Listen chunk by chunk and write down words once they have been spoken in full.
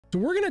So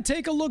we're going to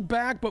take a look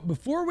back, but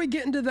before we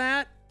get into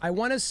that, I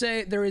want to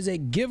say there is a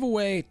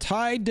giveaway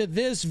tied to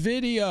this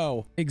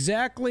video.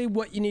 Exactly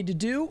what you need to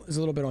do is a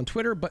little bit on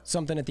Twitter, but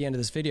something at the end of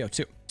this video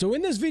too. So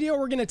in this video,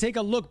 we're going to take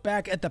a look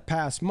back at the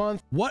past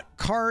month. What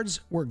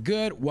cards were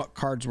good? What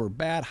cards were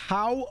bad?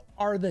 How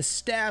are the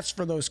stats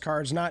for those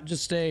cards? Not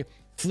just a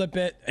flip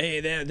it, hey,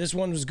 this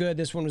one was good,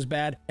 this one was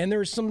bad. And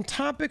there's some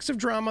topics of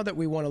drama that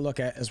we want to look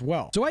at as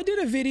well. So I did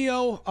a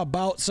video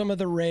about some of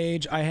the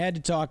rage. I had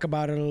to talk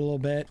about it a little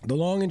bit. The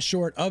long and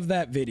short of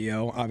that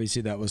video,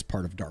 obviously that was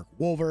part of Dark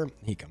Wolver.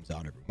 He comes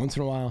out every once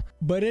in a while,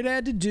 but it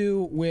had to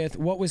do with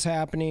what was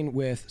happening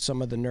with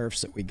some of the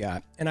nerfs that we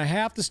got. And I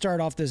have to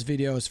start off this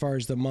video as far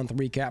as the month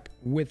recap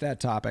with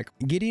that topic.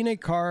 Getting a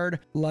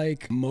card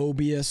like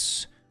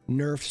Mobius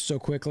nerfed so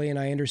quickly, and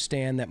I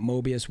understand that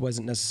Mobius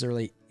wasn't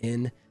necessarily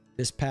in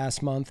this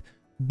past month,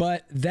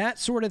 but that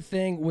sort of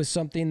thing was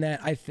something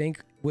that I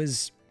think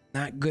was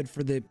not good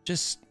for the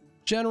just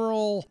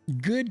general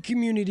good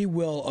community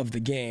will of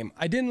the game.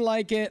 I didn't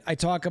like it. I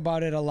talk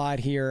about it a lot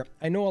here.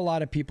 I know a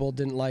lot of people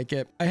didn't like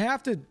it. I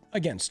have to,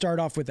 again, start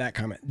off with that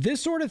comment.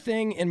 This sort of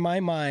thing in my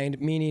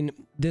mind, meaning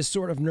this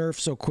sort of nerf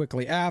so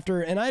quickly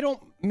after, and I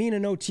don't mean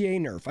an OTA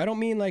nerf. I don't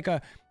mean like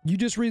you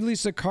just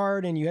released a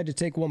card and you had to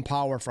take one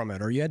power from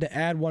it, or you had to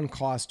add one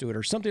cost to it,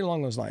 or something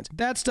along those lines.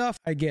 That stuff,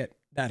 I get.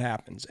 That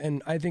happens,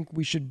 and I think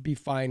we should be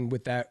fine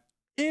with that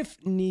if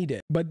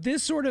needed. But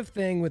this sort of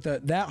thing with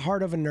that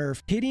hard of a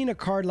nerf, hitting a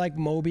card like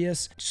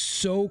Mobius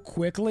so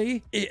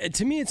quickly,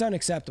 to me, it's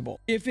unacceptable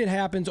if it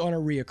happens on a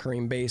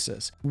reoccurring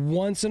basis.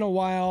 Once in a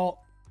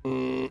while,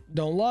 don't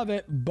love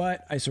it,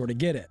 but I sort of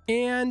get it.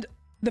 And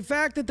the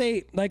fact that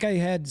they, like I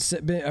had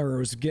or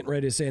was getting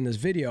ready to say in this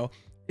video,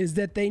 is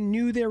that they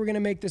knew they were going to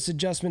make this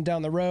adjustment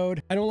down the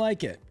road. I don't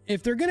like it.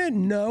 If they're going to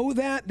know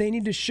that, they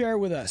need to share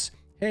with us.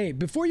 Hey,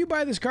 before you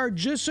buy this card,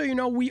 just so you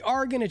know, we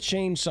are going to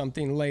change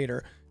something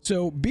later.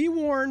 So be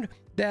warned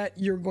that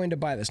you're going to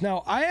buy this.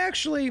 Now, I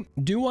actually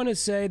do want to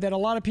say that a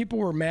lot of people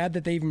were mad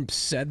that they even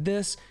said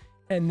this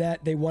and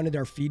that they wanted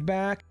our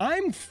feedback.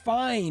 I'm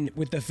fine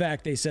with the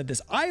fact they said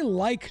this. I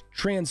like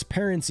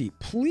transparency.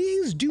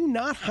 Please do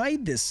not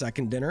hide this,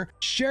 Second Dinner.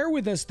 Share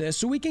with us this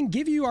so we can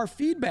give you our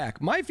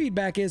feedback. My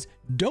feedback is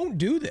don't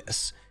do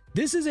this.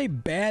 This is a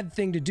bad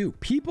thing to do.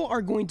 People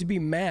are going to be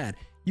mad.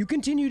 You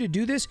continue to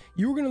do this,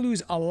 you're going to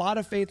lose a lot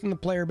of faith in the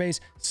player base.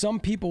 Some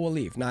people will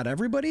leave. Not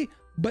everybody,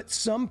 but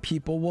some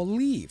people will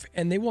leave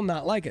and they will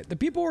not like it. The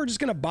people who are just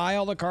going to buy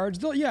all the cards,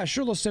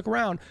 they'll stick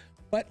around.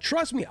 But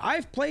trust me,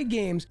 I've played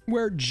games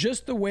where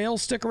just the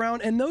whales stick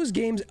around and those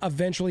games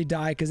eventually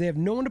die because they have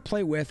no one to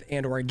play with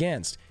and or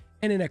against.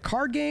 And in a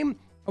card game,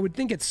 I would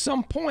think at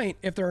some point,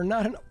 if there are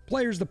not enough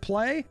players to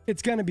play,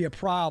 it's going to be a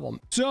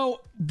problem.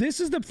 So this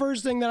is the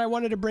first thing that I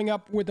wanted to bring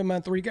up with the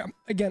month recap.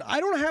 Again,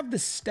 I don't have the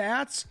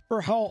stats for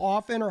how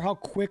often or how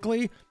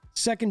quickly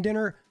Second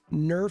Dinner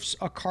nerfs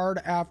a card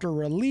after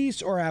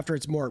release or after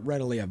it's more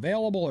readily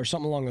available or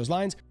something along those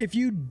lines. If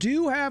you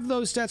do have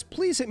those stats,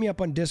 please hit me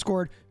up on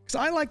Discord because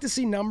I like to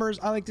see numbers.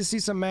 I like to see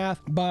some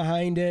math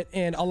behind it.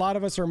 And a lot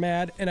of us are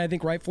mad, and I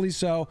think rightfully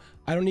so.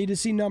 I don't need to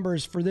see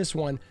numbers for this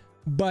one,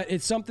 but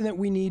it's something that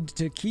we need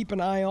to keep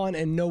an eye on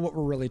and know what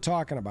we're really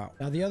talking about.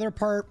 Now, the other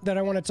part that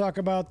I want to talk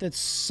about that's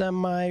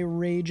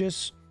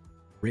semi-Regis.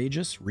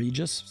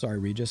 Sorry,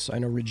 Regis. I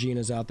know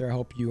Regina's out there. I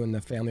hope you and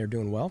the family are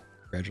doing well.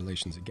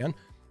 Congratulations again.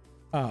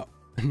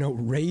 No,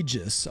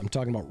 Rageous. I'm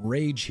talking about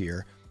Rage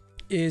here.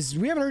 Is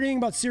we haven't heard anything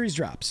about series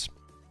drops.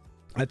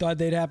 I thought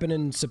they'd happen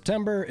in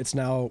September. It's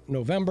now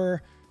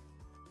November.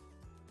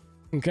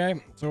 Okay,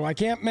 so I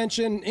can't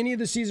mention any of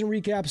the season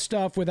recap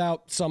stuff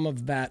without some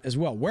of that as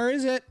well. Where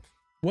is it?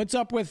 What's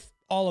up with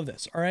all of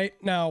this? All right,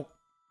 now,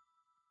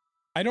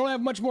 I don't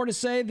have much more to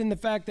say than the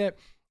fact that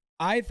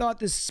I thought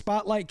this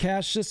Spotlight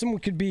cash system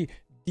could be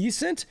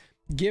decent,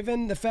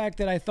 given the fact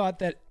that I thought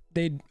that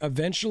they'd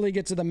eventually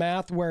get to the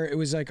math where it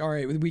was like, all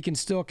right, we can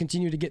still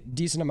continue to get a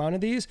decent amount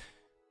of these.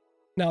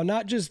 Now,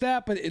 not just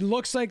that, but it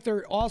looks like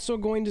they're also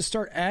going to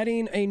start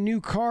adding a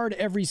new card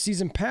every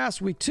season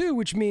pass week 2,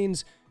 which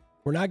means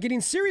we're not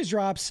getting series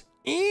drops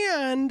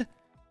and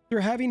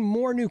they're having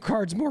more new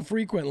cards more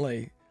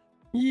frequently.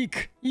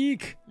 Eek,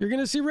 eek. You're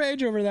going to see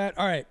rage over that.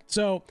 All right.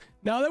 So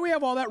now that we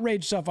have all that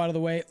rage stuff out of the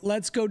way,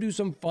 let's go do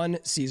some fun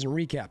season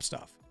recap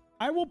stuff.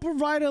 I will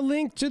provide a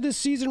link to the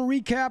season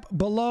recap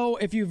below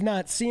if you've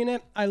not seen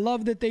it. I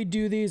love that they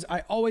do these.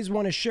 I always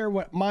want to share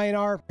what mine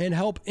are and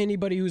help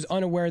anybody who's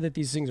unaware that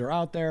these things are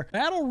out there.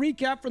 Battle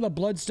recap for the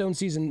Bloodstone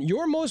season.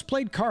 Your most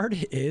played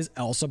card is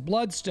Elsa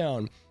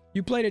Bloodstone.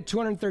 You played it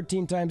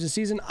 213 times this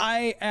season.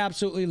 I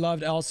absolutely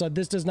loved Elsa.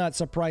 This does not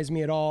surprise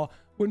me at all.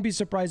 Wouldn't be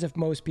surprised if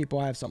most people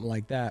have something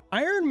like that.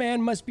 Iron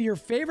Man must be your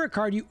favorite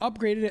card. You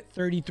upgraded it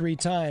 33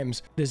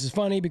 times. This is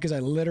funny because I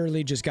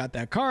literally just got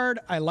that card.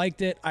 I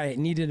liked it. I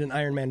needed an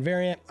Iron Man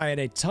variant. I had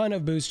a ton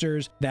of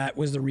boosters. That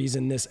was the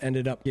reason this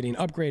ended up getting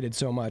upgraded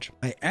so much.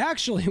 I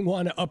actually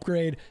want to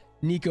upgrade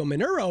Nico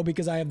Minuro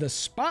because I have the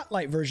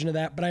Spotlight version of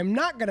that, but I'm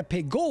not going to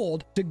pay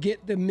gold to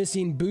get the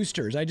missing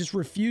boosters. I just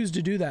refuse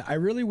to do that. I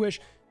really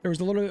wish there was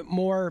a little bit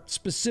more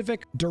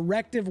specific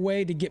directive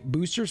way to get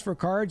boosters for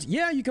cards.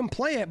 Yeah, you can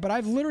play it, but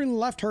I've literally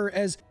left her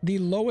as the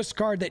lowest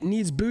card that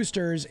needs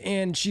boosters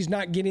and she's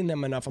not getting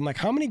them enough. I'm like,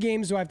 how many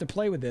games do I have to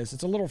play with this?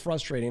 It's a little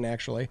frustrating,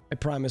 actually. I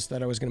promised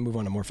that I was going to move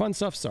on to more fun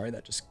stuff. Sorry,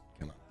 that just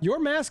came out. Your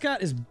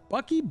mascot is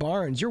Bucky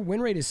Barnes. Your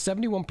win rate is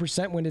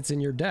 71% when it's in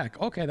your deck.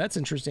 Okay, that's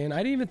interesting. I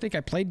didn't even think I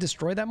played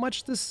Destroy that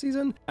much this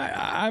season.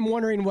 I'm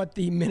wondering what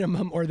the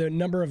minimum or the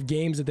number of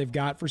games that they've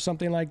got for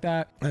something like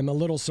that. I'm a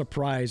little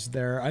surprised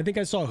there. I think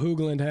I saw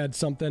Hoogland had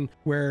something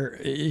where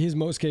his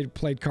most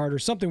played card or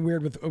something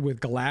weird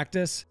with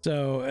Galactus.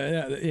 So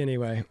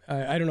anyway,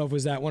 I don't know if it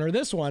was that one or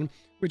this one,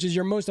 which is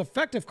your most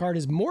effective card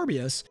is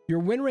Morbius. Your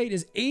win rate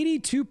is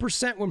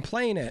 82% when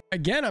playing it.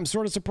 Again, I'm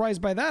sort of surprised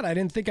by that. I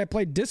didn't think I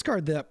played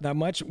discard that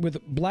much.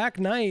 With Black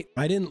Knight,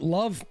 I didn't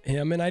love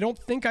him, and I don't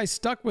think I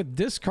stuck with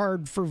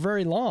discard for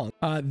very long.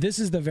 This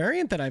is the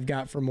variant that I've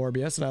got for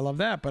Morbius, and I love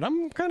that, but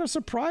I'm kind of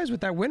surprised with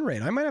that win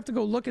rate. I might have to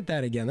go look at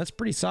that again. That's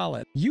pretty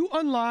solid. You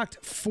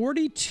unlocked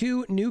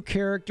 42 new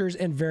characters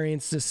and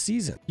variants this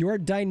season. Your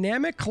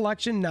dynamic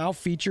collection now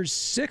features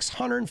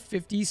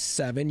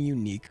 657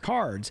 unique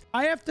cards.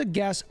 I have to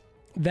guess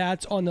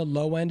that's on the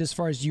low end as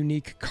far as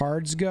unique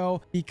cards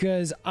go,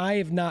 because I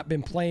have not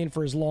been playing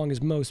for as long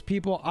as most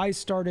people. I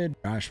started,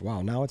 gosh,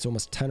 wow, now it's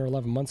almost 10 or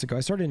 11 months ago. I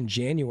started in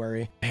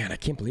January. Man, I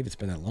can't believe it's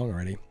been that long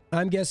already.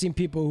 I'm guessing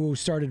people who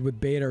started with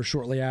beta or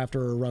shortly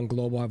after or run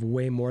global have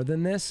way more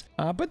than this.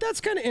 But that's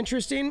kind of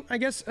interesting. I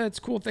guess it's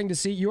a cool thing to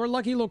see. Your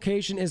lucky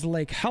location is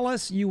Lake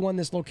Hellas. You won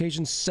this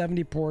location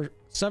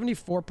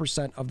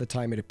 74% of the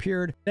time it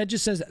appeared. That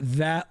just says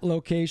that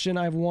location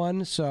I've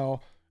won.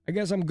 So I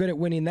guess I'm good at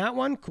winning that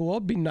one. Cool.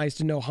 It'd be nice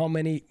to know how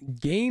many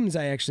games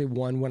I actually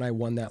won when I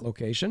won that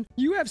location.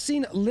 You have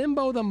seen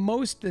Limbo the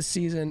most this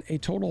season, a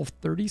total of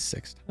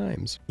 36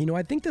 times. You know,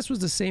 I think this was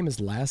the same as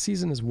last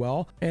season as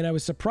well. And I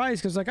was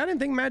surprised because, like, I didn't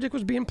think Magic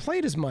was being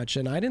played as much,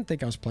 and I didn't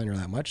think I was playing her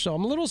that much. So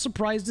I'm a little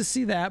surprised to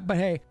see that. But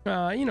hey,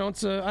 you know,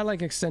 I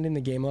like extending the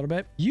game a little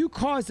bit. You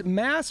caused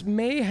mass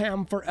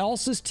mayhem for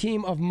Elsa's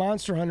team of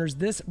monster hunters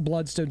this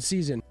Bloodstone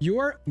season.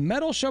 Your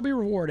medal shall be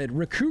rewarded.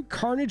 Recruit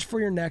Carnage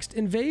for your next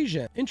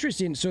invasion.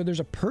 Interesting. So there's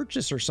a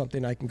purchase or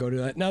something I can go to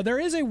that. Now there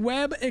is a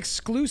web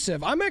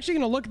exclusive. I'm actually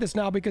going to look at this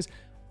now because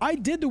I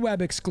did the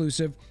web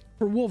exclusive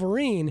for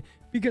Wolverine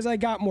because I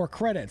got more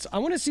credits. I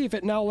want to see if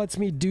it now lets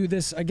me do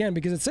this again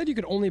because it said you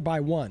could only buy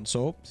one.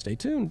 So stay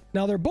tuned.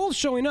 Now they're both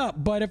showing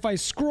up, but if I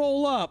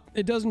scroll up,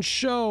 it doesn't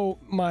show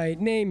my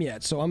name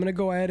yet. So I'm going to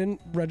go ahead and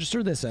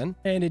register this in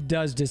and it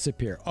does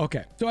disappear.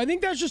 Okay. So I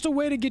think that's just a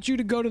way to get you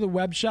to go to the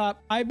web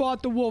shop. I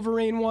bought the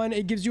Wolverine one.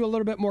 It gives you a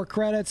little bit more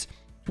credits.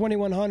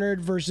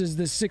 2100 versus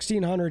the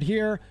 1600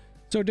 here.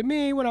 So to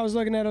me, when I was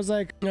looking at it, I was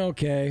like,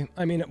 okay.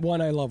 I mean, one,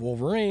 I love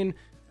Wolverine.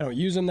 I don't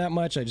use him that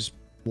much. I just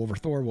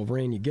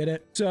Wolverine, you get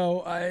it.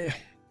 So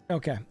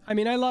okay. I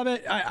mean, I love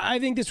it. I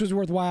think this was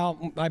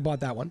worthwhile. I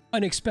bought that one.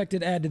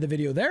 Unexpected add to the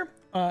video there.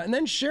 And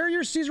then share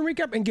your season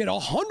recap and get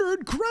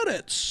 100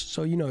 credits.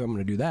 So you know I'm going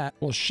to do that.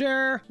 We'll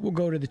share. We'll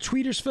go to the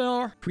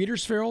Tweetersphere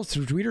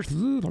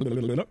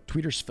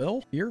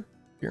here.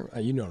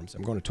 You know what I'm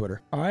saying. I'm going to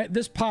Twitter. All right,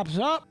 this pops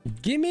up.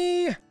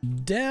 Gimme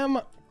dem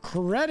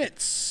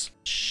credits.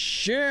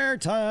 Share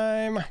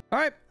time. All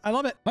right, I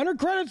love it. 100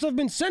 credits have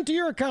been sent to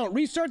your account.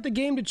 Restart the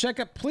game to check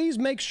it. Please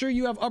make sure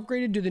you have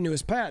upgraded to the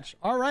newest patch.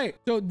 All right,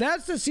 so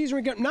that's the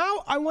season recap.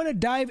 Now I want to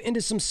dive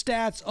into some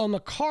stats on the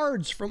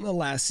cards from the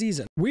last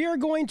season. We are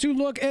going to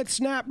look at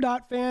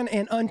snap.fan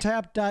and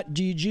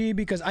untap.gg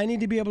because I need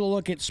to be able to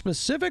look at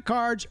specific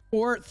cards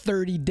for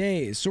 30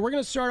 days. So we're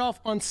going to start off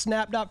on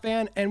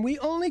snap.fan and we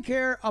only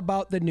care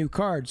about the new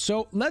cards.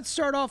 So let's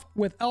start off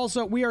with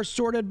Elsa. We are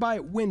sorted by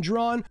win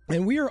drawn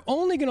and we are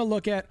only going to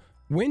look at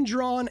win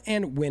drawn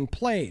and win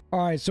played.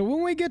 All right, so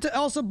when we get to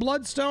Elsa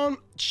Bloodstone,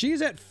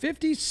 she's at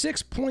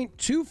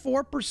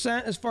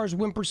 56.24% as far as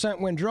win percent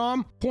when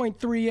drawn,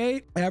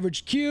 0.38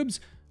 average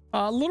cubes,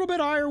 a little bit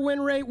higher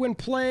win rate when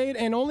played,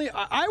 and only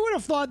I would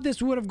have thought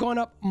this would have gone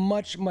up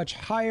much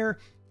higher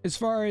as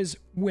far as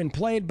when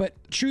played, but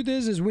truth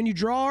is when you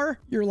draw her,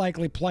 you're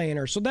likely playing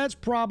her. So that's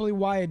probably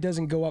why it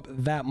doesn't go up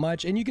that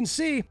much. And you can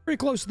see pretty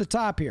close to the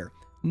top here.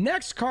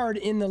 Next card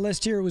in the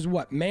list here was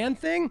what?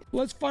 Man-Thing?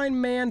 Let's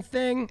find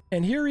Man-Thing.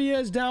 And here he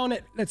is down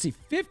at, let's see,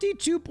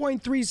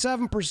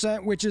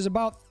 52.37%, which is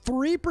about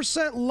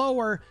 3%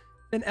 lower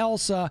than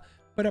Elsa,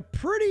 but a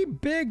pretty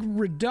big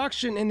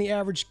reduction in the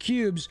average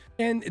cubes.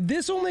 And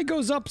this only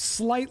goes up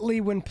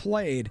slightly when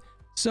played.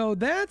 So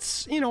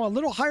that's, you know, a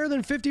little higher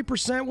than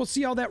 50%. We'll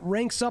see how that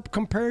ranks up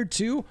compared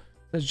to.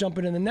 Let's jump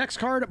into the next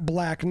card,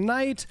 Black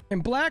Knight.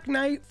 And Black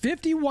Knight,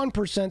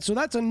 51%. So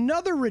that's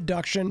another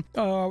reduction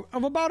of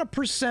about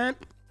 1%.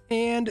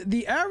 And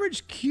the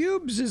average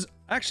cubes is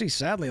actually,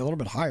 sadly, a little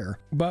bit higher.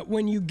 But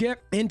when you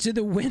get into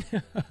the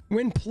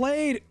win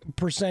played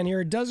percent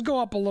here, it does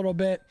go up a little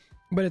bit,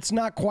 but it's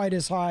not quite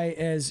as high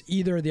as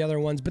either of the other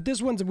ones. But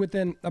this one's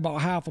within about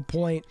half a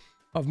point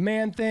of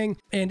Man-Thing.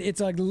 And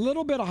it's a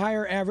little bit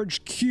higher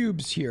average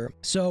cubes here.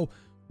 So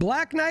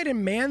Black Knight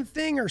and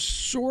Man-Thing are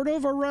sort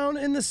of around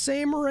in the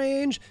same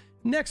range.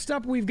 Next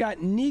up, we've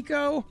got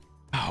Nico.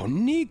 Oh,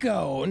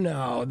 Nico.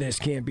 No, this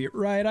can't be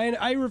right.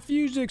 I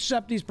refuse to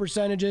accept these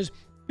percentages.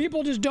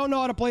 People just don't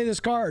know how to play this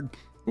card.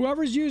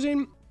 Whoever's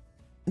using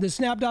the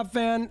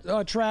Snap.fan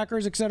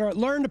trackers, etc.,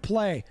 learn to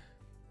play.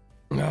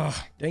 Ugh,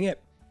 dang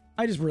it.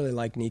 I just really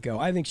like Nico.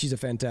 I think she's a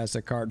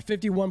fantastic card.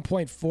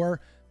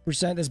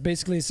 51.4% is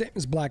basically the same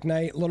as Black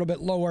Knight. A little bit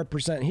lower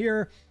percent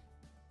here.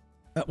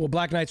 Well,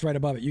 Black Knight's right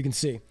above it. You can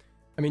see.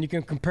 I mean, you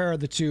can compare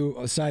the two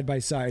side by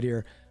side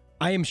here.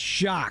 I am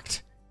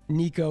shocked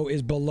Nico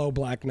is below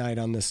Black Knight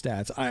on the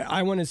stats.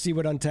 I want to see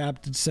what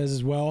Untapped says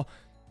as well.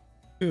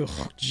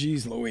 Ugh,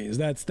 geez Louise.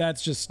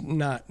 That's just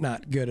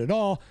not good at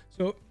all.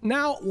 So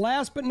now,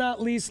 last but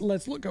not least,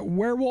 let's look at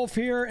Werewolf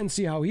here and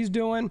see how he's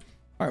doing.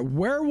 All right,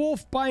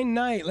 Werewolf by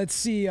Night. Let's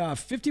see,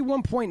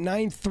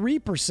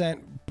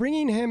 51.93%,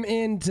 bringing him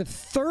into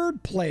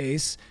third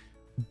place.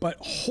 But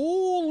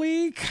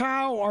holy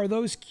cow, are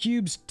those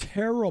cubes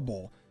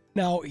terrible.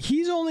 Now,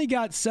 he's only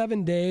got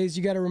 7 days.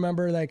 You got to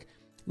remember, like,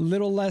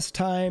 little less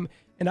time.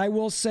 And I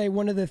will say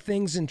one of the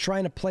things in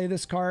trying to play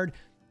this card,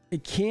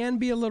 it can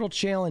be a little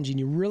challenging.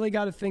 You really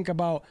got to think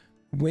about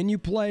when you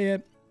play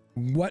it,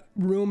 what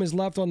room is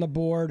left on the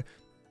board.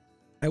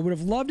 I would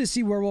have loved to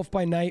see Werewolf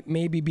by Night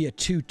maybe be a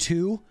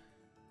 2-2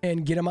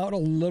 and get him out a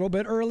little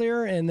bit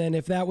earlier. And then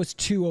if that was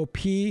too OP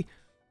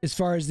as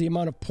far as the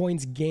amount of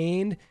points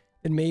gained,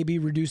 then maybe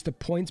reduce the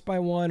points by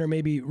 1 or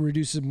maybe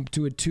reduce them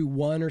to a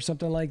 2-1 or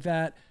something like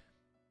that.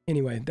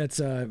 Anyway, that's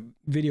a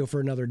video for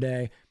another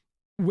day.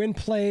 When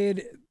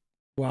played,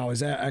 wow,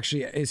 is that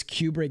actually his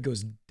cube rate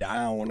goes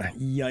down?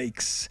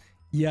 Yikes.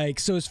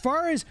 Yikes. So as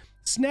far as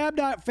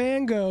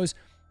Snap.fan goes,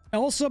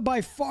 Elsa by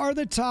far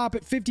the top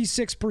at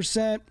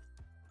 56%.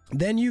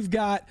 Then you've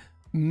got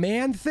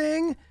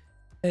Man-Thing,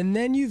 and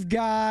then you've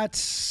got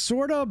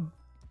sort of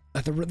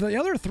the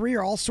other three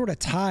are all sort of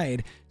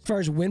tied as far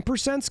as win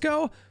percents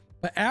go.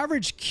 But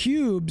average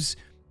cubes,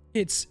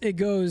 it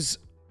goes,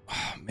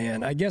 oh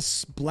man, I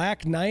guess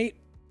Black Knight,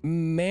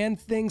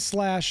 Man-Thing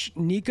 /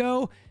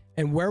 Nico,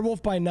 and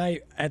Werewolf by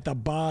Night at the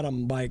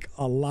bottom, like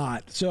a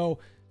lot. So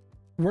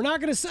we're not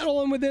going to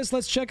settle in with this.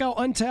 Let's check out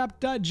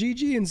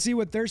untapped.gg and see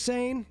what they're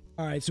saying.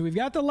 All right, so we've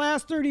got the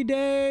last 30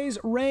 days,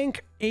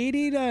 rank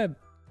 80 to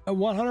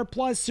 100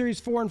 plus, series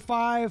 4 and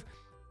 5,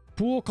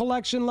 pool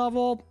collection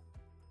level,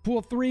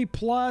 pool 3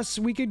 plus.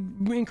 We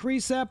could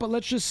increase that, but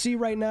let's just see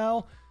right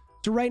now.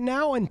 So right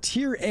now in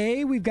tier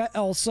A, we've got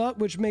Elsa,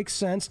 which makes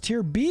sense.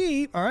 Tier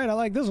B, all right, I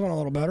like this one a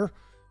little better.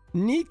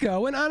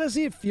 Nico, and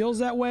honestly, it feels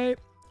that way.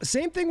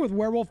 Same thing with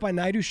Werewolf by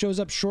Night, who shows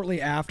up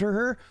shortly after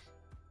her.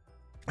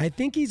 I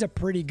think he's a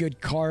pretty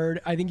good card.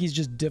 I think he's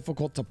just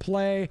difficult to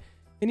play.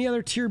 Any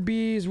other tier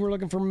Bs? We're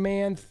looking for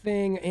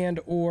Man-Thing and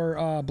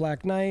or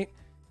Black Knight.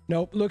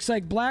 Nope. Looks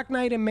like Black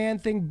Knight and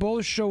Man-Thing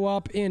both show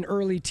up in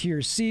early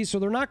tier C, so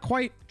they're not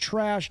quite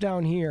trash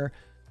down here.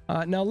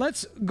 Now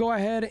let's go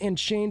ahead and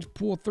change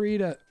pool 3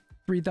 to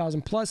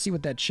 3,000 plus, see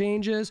what that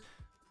changes.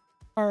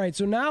 All right,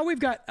 so now we've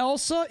got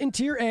Elsa in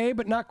tier A,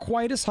 but not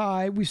quite as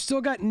high. We've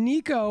still got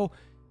Nico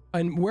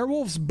and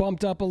Werewolf's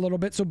bumped up a little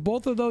bit, so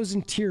both of those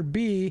in tier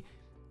B.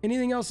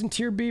 Anything else in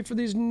tier B for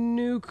these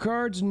new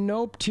cards?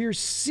 Nope. Tier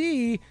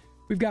C,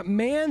 we've got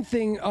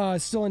Man-Thing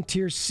still in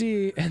tier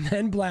C, and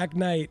then Black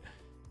Knight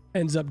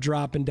ends up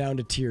dropping down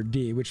to tier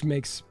D, which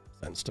makes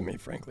sense to me,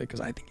 frankly, because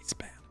I think he's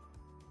bad.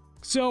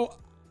 So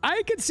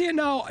I can see it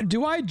now.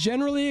 Do I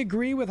generally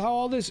agree with how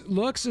all this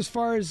looks as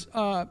far as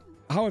how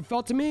it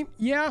felt to me?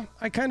 Yeah,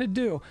 I kind of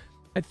do.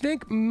 I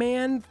think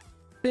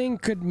Man-Thing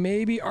could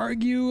maybe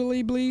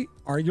arguably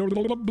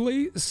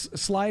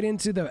slide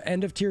into the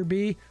end of tier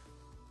B.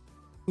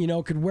 You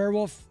know, could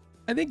Werewolf...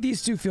 I think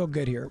these two feel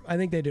good here. I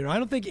think they do. I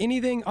don't think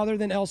anything other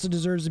than Elsa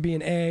deserves to be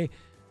an A.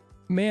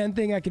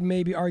 Man-Thing I could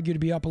maybe argue to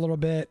be up a little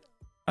bit.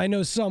 I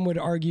know some would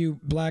argue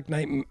Black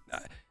Knight...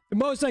 The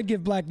most I'd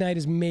give Black Knight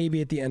is maybe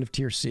at the end of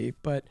tier C,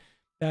 but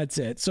that's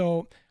it.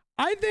 So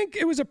I think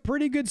it was a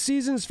pretty good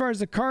season as far as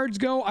the cards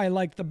go. I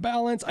liked the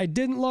balance. I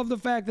didn't love the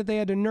fact that they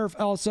had to nerf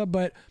Elsa,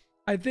 but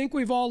I think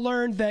we've all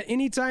learned that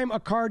anytime a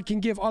card can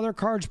give other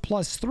cards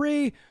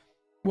 +3...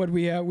 What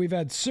we've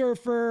had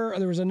Surfer,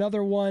 there was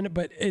another one,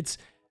 but it's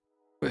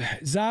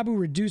Zabu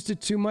reduced it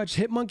too much.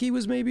 Hitmonkey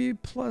was maybe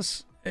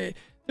plus. There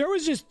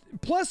was just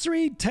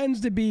 +3 tends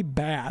to be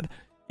bad.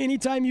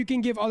 Anytime you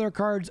can give other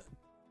cards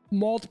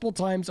multiple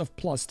times of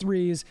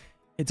 +3s,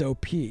 it's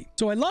OP.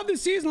 So I love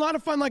this season, a lot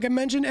of fun. Like I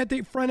mentioned at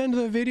the front end of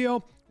the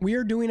video, we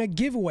are doing a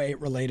giveaway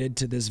related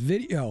to this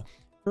video.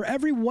 For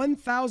every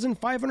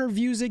 1,500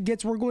 views it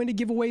gets, we're going to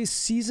give away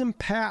Season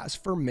Pass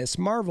for Miss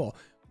Marvel.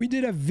 We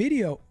did a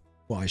video.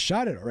 Well, I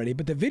shot it already,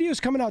 but the video is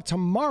coming out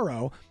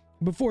tomorrow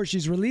before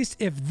she's released.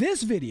 If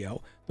this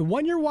video, the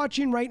one you're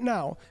watching right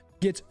now,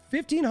 gets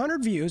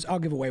 1,500 views, I'll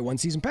give away 1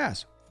 season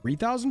pass.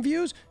 3,000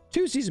 views,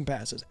 2 season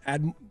passes.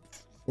 Add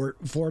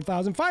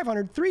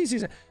 4,500, 3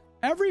 season.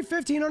 Every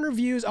 1,500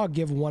 views, I'll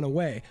give 1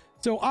 away.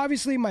 So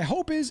obviously my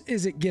hope is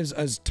it gives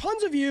us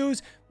tons of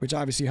views, which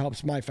obviously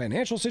helps my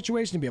financial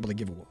situation to be able to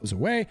give those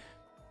away.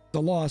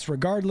 the loss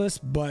regardless,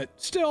 but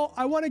still,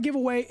 I want to give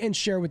away and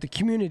share with the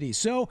community.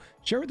 So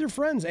share with your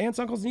friends, aunts,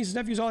 uncles, nieces,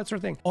 nephews, all that sort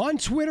of thing. On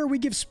Twitter, we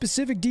give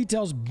specific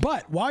details,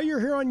 but while you're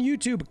here on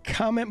YouTube,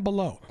 comment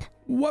below.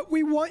 What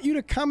we want you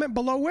to comment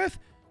below with,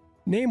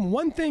 name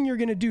one thing you're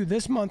going to do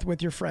this month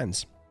with your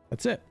friends.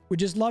 That's it. We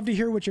just love to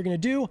hear what you're going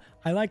to do.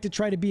 I like to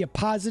try to be a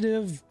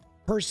positive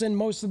person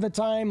most of the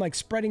time, like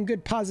spreading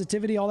good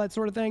positivity, all that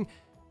sort of thing.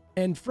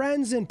 And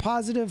friends in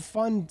positive,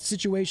 fun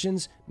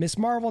situations. Miss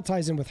Marvel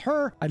ties in with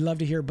her. I'd love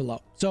to hear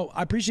below. So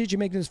I appreciate you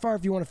making this far.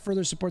 If you want to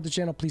further support the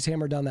channel, please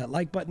hammer down that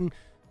like button,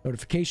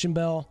 notification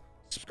bell,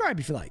 subscribe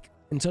if you like.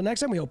 Until next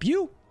time, we hope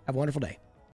you have a wonderful day.